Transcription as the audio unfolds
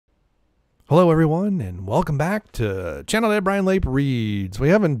Hello everyone and welcome back to channel Dad Bryon Lape Reads. We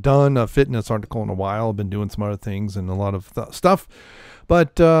haven't done a fitness article in a while. I've been doing some other things and a lot of stuff.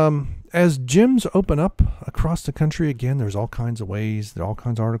 But as gyms open up across the country again, there's all kinds of ways, there are all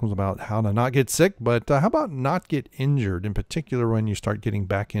kinds of articles about how to not get sick, but how about not get injured, in particular when you start getting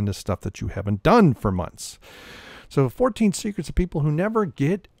back into stuff that you haven't done for months. So 14 secrets of people who never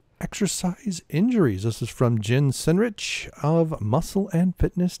get exercise injuries. This is from Jenn Sinrich of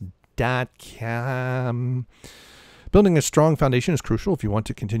muscleandfitness.com. Building a strong foundation is crucial if you want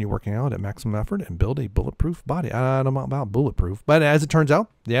to continue working out at maximum effort and build a bulletproof body. I don't know about bulletproof, but as it turns out,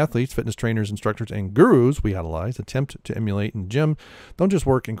 the athletes, fitness trainers, instructors, and gurus we idolize, attempt to emulate in the gym, don't just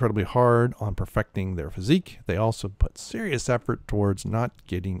work incredibly hard on perfecting their physique, they also put serious effort towards not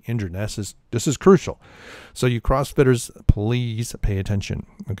getting injured. This is crucial. So you CrossFitters, please pay attention,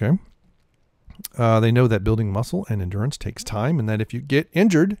 okay? They know that building muscle and endurance takes time, and that if you get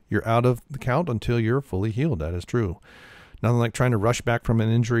injured, you're out of the count until you're fully healed. That is true. Nothing like trying to rush back from an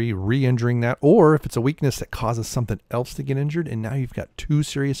injury, re-injuring that, or if it's a weakness that causes something else to get injured, and now you've got two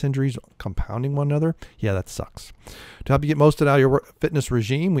serious injuries compounding one another. Yeah, that sucks. To help you get most out of your fitness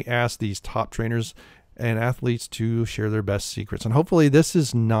regime, we ask these top trainers and athletes to share their best secrets. And hopefully this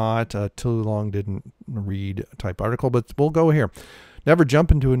is not a too long didn't read type article, but we'll go here. Never jump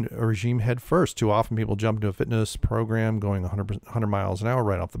into a regime head first. Too often people jump into a fitness program going 100 miles an hour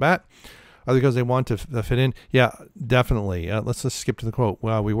right off the bat, either because they want to fit in. Yeah, definitely. Let's just skip to the quote.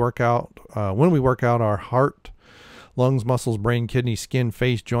 When we work out, our heart, lungs, muscles, brain, kidney, skin,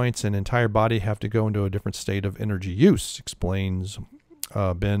 face, joints, and entire body have to go into a different state of energy use, explains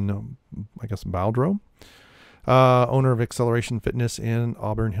Ben, Baldrow, owner of Acceleration Fitness in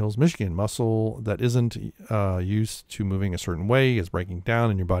Auburn Hills, Michigan. Muscle that isn't used to moving a certain way is breaking down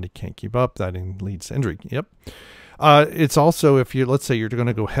and your body can't keep up. That leads to injury. Yep. It's also, if you, let's say you're going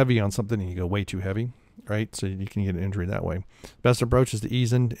to go heavy on something and you go way too heavy, right? So you can get an injury that way. Best approach is to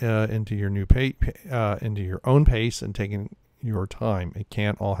ease into your new into your own pace and taking your time. It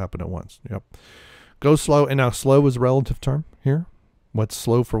can't all happen at once. Yep. Go slow. And now slow is a relative term here. What's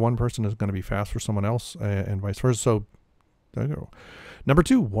slow for one person is going to be fast for someone else, and vice versa. So there you go. Number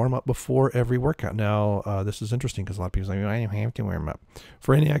 2, warm up before every workout. Now, this is interesting because a lot of people say, I don't have to warm up.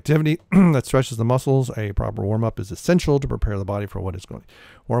 For any activity that stretches the muscles, a proper warm up is essential to prepare the body for what is going.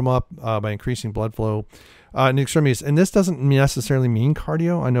 Warm up by increasing blood flow in the extremities. And this doesn't necessarily mean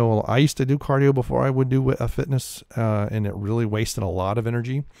cardio. I know I used to do cardio before I would do a fitness, and it really wasted a lot of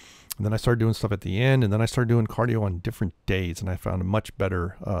energy. And then I started doing stuff at the end, and then I started doing cardio on different days, and I found a much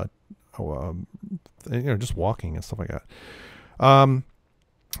better, just walking and stuff like that.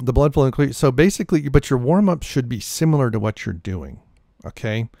 The blood flow increase. So basically, but your warm-up should be similar to what you're doing,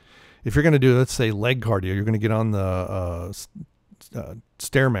 okay? If you're going to do, let's say, leg cardio, you're going to get on the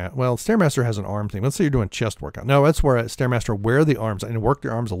Stairmaster. Well, Stairmaster has an arm thing. Let's say you're doing chest workout. No, that's where at Stairmaster, wear the arms and work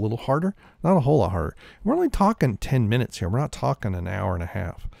your arms a little harder, not a whole lot harder. We're only talking 10 minutes here. We're not talking an hour and a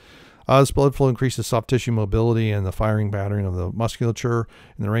half. This blood flow increases soft tissue mobility and the firing pattern of the musculature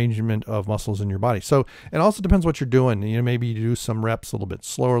and the arrangement of muscles in your body. So it also depends what you're doing. You know, maybe you do some reps a little bit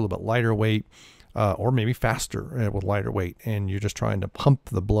slower, a little bit lighter weight, or maybe faster with lighter weight, and you're just trying to pump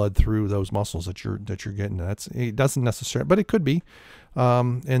the blood through those muscles that you're getting. It doesn't necessarily, but it could be.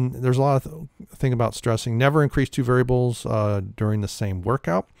 And there's a lot of thing about stressing. Never increase 2 variables during the same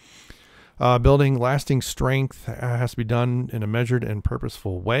workout. Building lasting strength has to be done in a measured and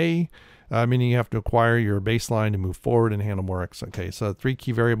purposeful way, meaning you have to acquire your baseline to move forward and handle more. Okay, so 3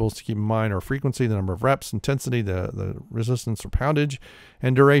 key variables to keep in mind are frequency, the number of reps, intensity, the resistance or poundage,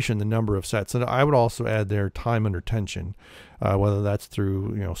 and duration, the number of sets. And I would also add there time under tension, whether that's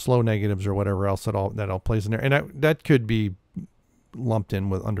through slow negatives or whatever else that all plays in there. And that could be lumped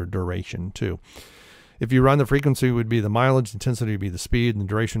in with under duration too. If you run, the frequency would be the mileage, intensity would be the speed, and the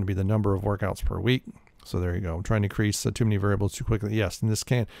duration would be the number of workouts per week. So there you go. I'm trying to increase too many variables too quickly. Yes, and this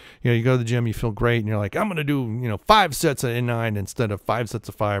can't, you go to the gym, you feel great, and you're like, I'm going to do, 5 sets of 9 instead of 5 sets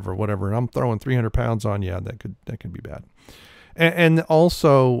of 5 or whatever, and I'm throwing 300 pounds on. Yeah, that could be bad. And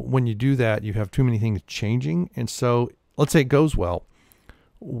also, when you do that, you have too many things changing. And so let's say it goes well.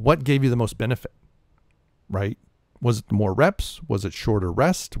 What gave you the most benefit, right? Was it more reps? Was it shorter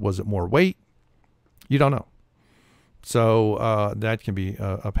rest? Was it more weight? You don't know. So that can be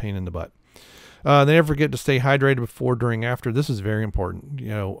a pain in the butt. They never forget to stay hydrated before, during, after. This is very important,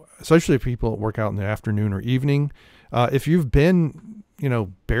 especially if people work out in the afternoon or evening. If you've been,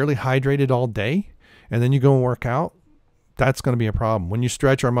 barely hydrated all day and then you go and work out, that's going to be a problem. When you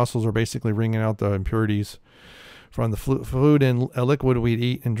stretch, our muscles are basically wringing out the impurities from the food and liquid we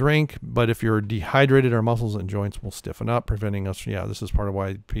eat and drink. But if you're dehydrated, our muscles and joints will stiffen up, preventing us. Yeah, this is part of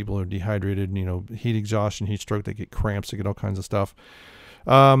why people are dehydrated, you know, heat exhaustion, heat stroke, they get cramps, they get all kinds of stuff.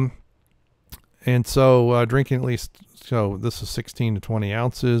 And so drinking at least, so this is 16 to 20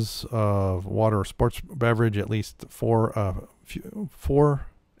 ounces of water or sports beverage, at least at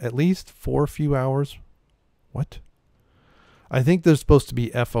least for a few hours. What? I think there's supposed to be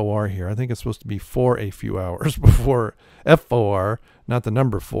FOR here. I think it's supposed to be for a few hours before FOR, not the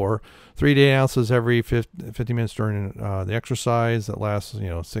number 4. 3 to 8 ounces every 50 minutes during the exercise that lasts, you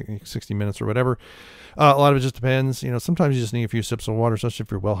know, 60 minutes or whatever. A lot of it just depends. You know, sometimes you just need a few sips of water, especially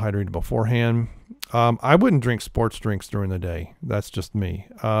if you're well hydrated beforehand. I wouldn't drink sports drinks during the day. That's just me.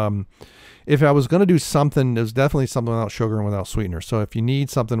 If I was going to do something, there's definitely something without sugar and without sweetener. So if you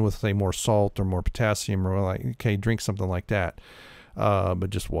need something with, say, more salt or more potassium, or like, okay, drink something like that. But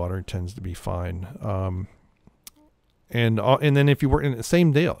just water tends to be fine. And then if you work in the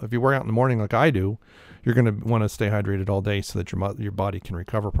same deal, if you work out in the morning like I do, you're going to want to stay hydrated all day so that your body can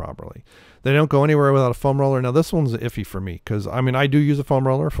recover properly. They don't go anywhere without a foam roller. Now, this one's iffy for me because, I mean, I do use a foam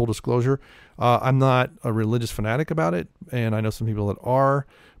roller, full disclosure. I'm not a religious fanatic about it, and I know some people that are,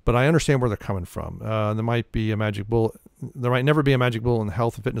 but I understand where they're coming from. There might be a magic bullet. There might never be a magic bullet in the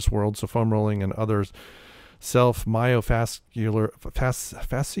health and fitness world, so foam rolling and others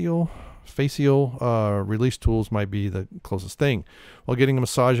self-myofascial release tools might be the closest thing. While getting a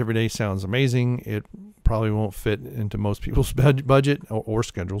massage every day sounds amazing, it probably won't fit into most people's budget or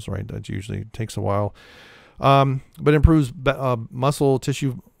schedules, right? That usually takes a while. But improves muscle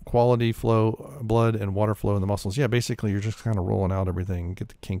tissue quality, flow, blood, and water flow in the muscles. Yeah, basically you're just kind of rolling out everything, get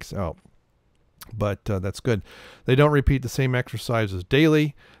the kinks out. But that's good. They don't repeat the same exercises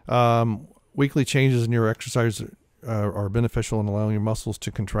daily. Weekly changes in your exercise are beneficial in allowing your muscles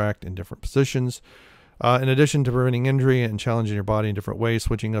to contract in different positions. In addition to preventing injury and challenging your body in different ways,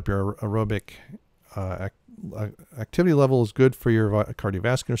 switching up your aerobic activity level is good for your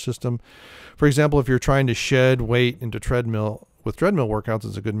cardiovascular system. For example, if you're trying to shed weight into treadmill workouts,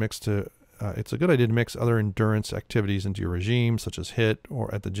 it's a good idea to mix other endurance activities into your regime, such as HIIT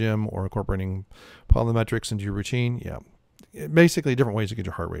or at the gym, or incorporating plyometrics into your routine. Yeah, basically different ways to get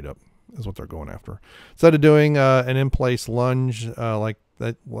your heart rate up is what they're going after. Instead of doing an in-place lunge like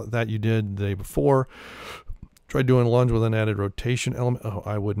that you did the day before, try doing a lunge with an added rotation element. Oh,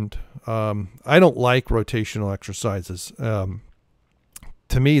 I wouldn't. I don't like rotational exercises.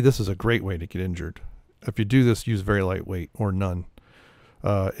 To me, this is a great way to get injured. If you do this, use very light weight or none.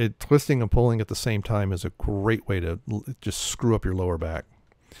 Twisting and pulling at the same time is a great way to just screw up your lower back.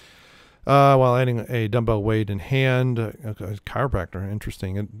 While adding a dumbbell weight in hand, chiropractor,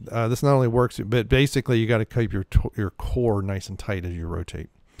 interesting. This not only works, but basically you got to keep your core nice and tight as you rotate.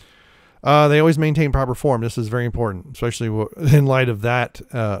 They always maintain proper form. This is very important, especially in light of that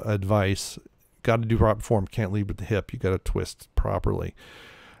advice. Got to do proper form. Can't lead with the hip. You got to twist properly.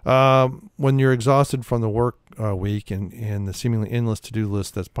 When you're exhausted from the work week and the seemingly endless to-do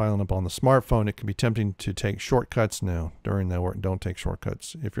list that's piling up on the smartphone, it can be tempting to take shortcuts. No, during that work, don't take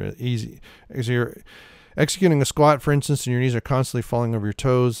shortcuts. If you're executing a squat, for instance, and your knees are constantly falling over your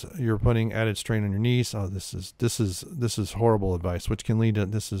toes, you're putting added strain on your knees. Oh, this is horrible advice, which can lead to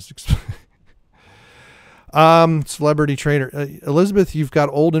celebrity trainer. Elizabeth, you've got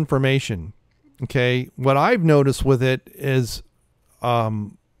old information. Okay. What I've noticed with it is,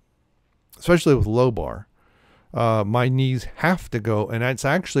 especially with low bar, my knees have to go, and that's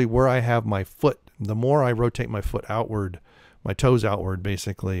actually where I have my foot. The more I rotate my foot outward, my toes outward,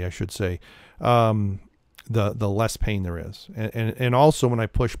 basically, I should say, the less pain there is. And also when I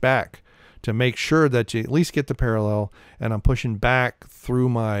push back to make sure that you at least get the parallel, and I'm pushing back through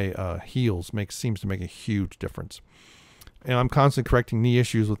my heels, seems to make a huge difference. And I'm constantly correcting knee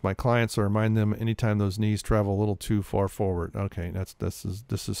issues with my clients, so I remind them anytime those knees travel a little too far forward. Okay, this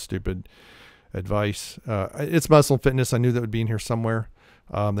is stupid advice. It's muscle fitness. I knew that would be in here somewhere.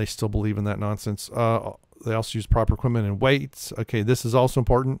 They still believe in that nonsense. They also use proper equipment and weights. Okay, this is also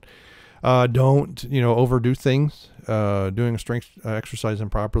important. Don't overdo things. Doing a strength exercise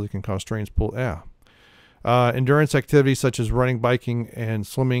improperly can cause strains. Endurance activities such as running, biking, and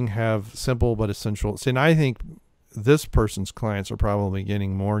swimming have simple but essential. See, and I think this person's clients are probably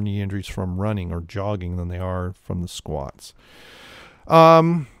getting more knee injuries from running or jogging than they are from the squats.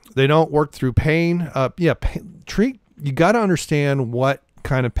 They don't work through pain. You got to understand what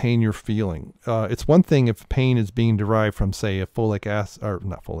kind of pain you're feeling. It's one thing if pain is being derived from, say, a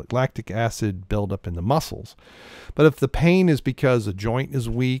lactic acid buildup in the muscles. But if the pain is because a joint is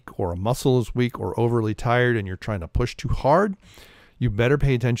weak or a muscle is weak or overly tired and you're trying to push too hard, You better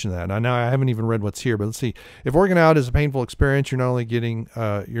pay attention to that. Now I haven't even read what's here, but let's see. If working out is a painful experience, you're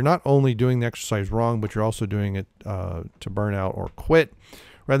not only doing the exercise wrong, but you're also doing it to burn out or quit.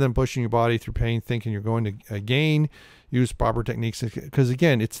 Rather than pushing your body through pain, thinking you're going to gain, use proper techniques. Because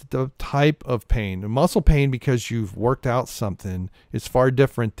again, it's the type of pain. Muscle pain, because you've worked out something, is far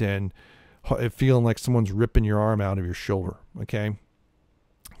different than feeling like someone's ripping your arm out of your shoulder. Okay,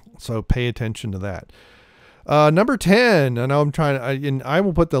 so pay attention to that. Number 10, I know I'm trying to, and I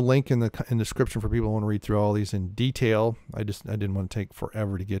will put the link in the description for people who want to read through all these in detail. I didn't want to take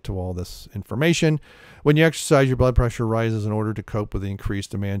forever to get to all this information. When you exercise, your blood pressure rises in order to cope with the increased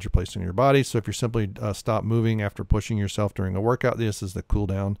demands you're placing on your body. So if you're simply stop moving after pushing yourself during a workout, this is the cool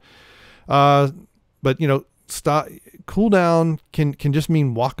down. But you know, cool down can just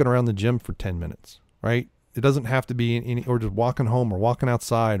mean walking around the gym for 10 minutes, right? It doesn't have to be or just walking home or walking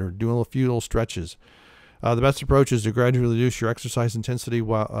outside or doing a few little stretches. The best approach is to gradually reduce your exercise intensity,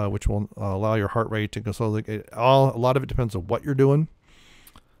 which will allow your heart rate to go slowly. A lot of it depends on what you're doing.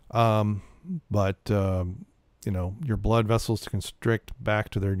 But you know, your blood vessels to constrict back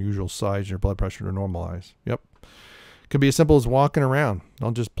to their usual size, your blood pressure to normalize. Yep. Could be as simple as walking around.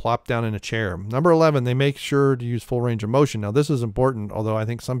 Don't just plop down in a chair. Number 11, they make sure to use full range of motion. Now, this is important, although I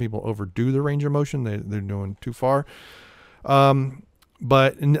think some people overdo the range of motion. They're doing too far.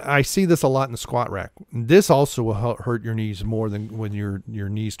 But I see this a lot in the squat rack. This also will hurt your knees more than when your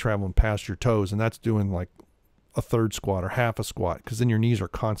knees traveling past your toes, and that's doing like a third squat or half a squat, because then your knees are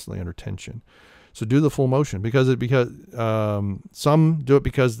constantly under tension. So do the full motion, because some do it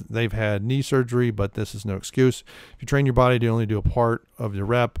because they've had knee surgery, but this is no excuse. If you train your body to only do a part of the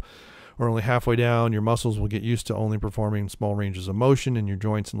rep or only halfway down, your muscles will get used to only performing small ranges of motion, and your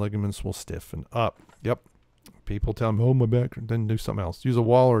joints and ligaments will stiffen up. Yep. People tell me, oh, my back, then do something else. Use a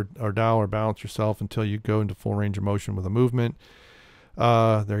wall or dowel or balance yourself until you go into full range of motion with a movement.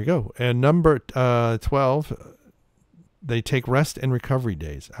 There you go. And number 12, they take rest and recovery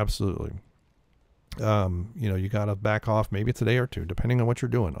days. Absolutely. You know, you got to back off. Maybe it's a day or two, depending on what you're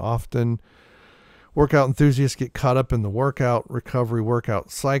doing. Often workout enthusiasts get caught up in the workout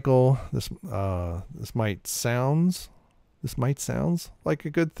cycle. This might sound like a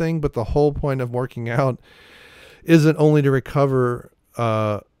good thing, but the whole point of working out isn't only to recover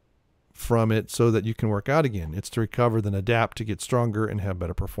from it so that you can work out again. It's to recover, then adapt to get stronger and have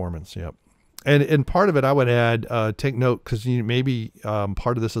better performance. Yep. And part of it, I would add, take note, because maybe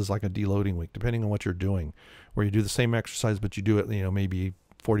part of this is like a deloading week, depending on what you're doing, where you do the same exercise, but you do it, you know, maybe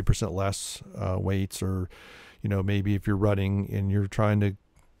 40% less weights, or, you know, maybe if you're running and you're trying to,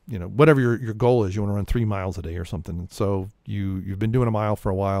 you know, whatever your goal is, you want to run 3 miles a day or something. So you've been doing a mile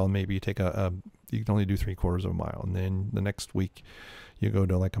for a while, and maybe you take you can only do 3/4 of a mile. And then the next week you go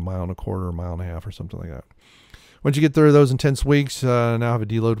to like 1.25 miles, or 1.5 miles or something like that. Once you get through those intense weeks, now have a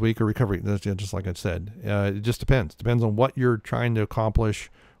deload week or recovery. That's just like I said, it just depends. Depends on what you're trying to accomplish,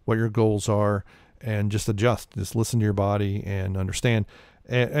 what your goals are, and just adjust. Just listen to your body and understand,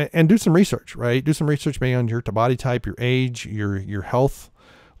 and do some research, right? Do some research maybe on your body type, your age, your health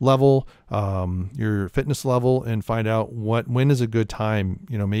level, your fitness level, and find out when is a good time.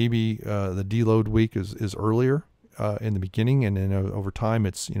 You know, maybe the deload week is earlier in the beginning, and then over time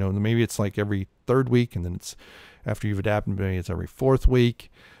it's, you know, maybe it's like every 3rd week, and then it's after you've adapted, maybe it's every 4th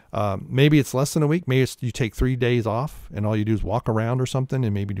week. Maybe it's less than a week. Maybe you take 3 days off and all you do is walk around or something,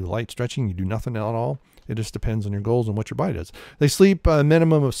 and maybe do light stretching. You do nothing at all. It just depends on your goals and what your body does. They sleep a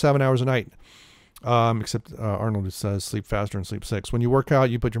minimum of 7 hours a night. Except Arnold says sleep faster and sleep 6. When you work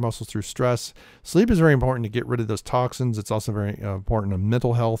out, you put your muscles through stress. Sleep is very important to get rid of those toxins. It's also very important in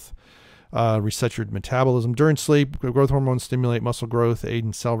mental health. Reset your metabolism. During sleep, growth hormones stimulate muscle growth, aid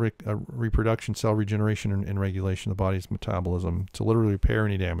in cell reproduction, cell regeneration, and regulation of the body's metabolism to literally repair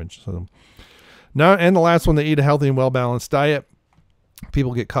any damage. So now, and the last one, they eat a healthy and well-balanced diet.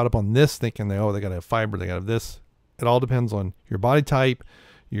 People get caught up on this, thinking they got to have fiber, they got to have this. It all depends on your body type,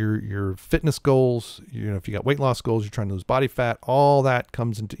 your fitness goals. You know, if you got weight loss goals, you're trying to lose body fat, all that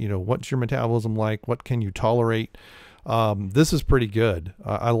comes into, you know, what's your metabolism like? What can you tolerate? This is pretty good.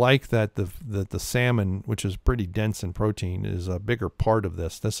 I like that the salmon, which is pretty dense in protein, is a bigger part of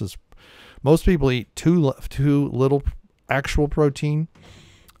this. Most people eat too little actual protein,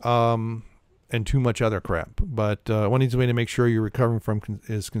 and too much other crap. But one easy way to make sure you're recovering from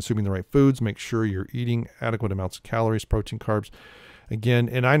is consuming the right foods. Make sure you're eating adequate amounts of calories, protein, carbs. Again,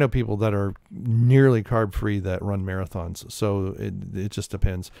 and I know people that are nearly carb-free that run marathons. So it just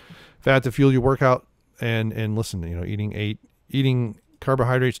depends. Fat to fuel your workout, and listen, you know, eating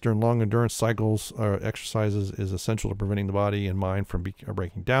carbohydrates during long endurance cycles or exercises is essential to preventing the body and mind from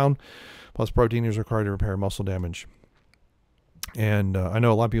breaking down. Plus, protein is required to repair muscle damage. And I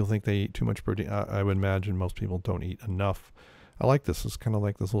know a lot of people think they eat too much protein. I would imagine most people don't eat enough. I like this. It's kind of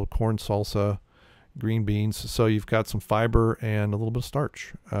like this little corn salsa, green beans. So you've got some fiber and a little bit of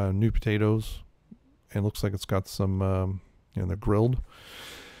starch. New potatoes. And it looks like it's got some, they're grilled.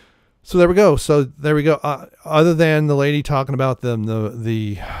 So there we go. Other than the lady talking about the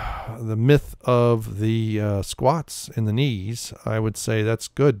myth of the squats in the knees, I would say that's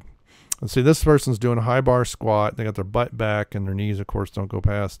good. Let's see, this person's doing a high bar squat. They got their butt back and their knees, of course, don't go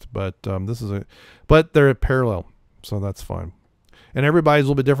past. But but they're parallel, so that's fine. And everybody's a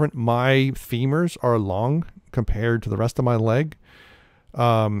little bit different. My femurs are long compared to the rest of my leg.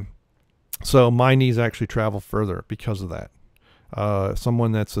 So my knees actually travel further because of that.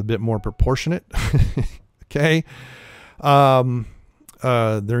 Someone that's a bit more proportionate, okay,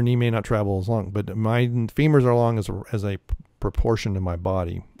 their knee may not travel as long, but my femurs are long as a proportion to my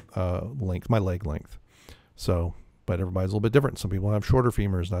body length, my leg length. So, but everybody's a little bit different. Some people have shorter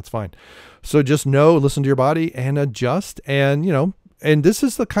femurs. That's fine. So just listen to your body and adjust. And, and this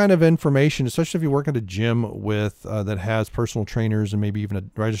is the kind of information, especially if you work at a gym with that has personal trainers and maybe even a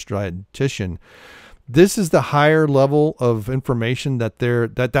registered dietitian. This is the higher level of information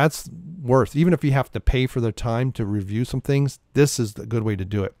that's worth. Even if you have to pay for their time to review some things, this is the good way to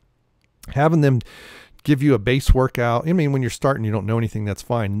do it. Having them give you a base workout. I mean, when you're starting, you don't know anything, that's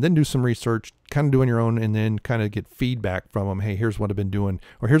fine. And then do some research, kind of doing your own, and then kind of get feedback from them. Hey, here's what I've been doing,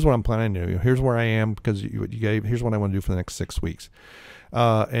 or here's what I'm planning to do. Here's where I am because you gave. Here's what I want to do for the next 6 weeks.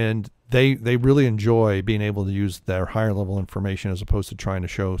 And they really enjoy being able to use their higher level information as opposed to trying to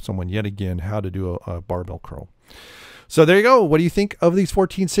show someone yet again how to do a barbell curl. So there you go. What do you think of these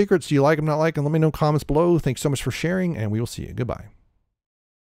 14 secrets? Do you like them, not like them? Let me know in the comments below. Thanks so much for sharing, and we will see you. Goodbye.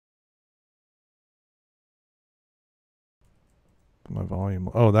 My volume.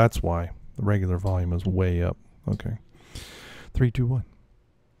 Oh, that's why the regular volume is way up. Okay. 3, 2, 1.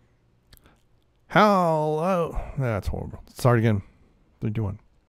 Hello. That's horrible. Start again. 3, 2, 1.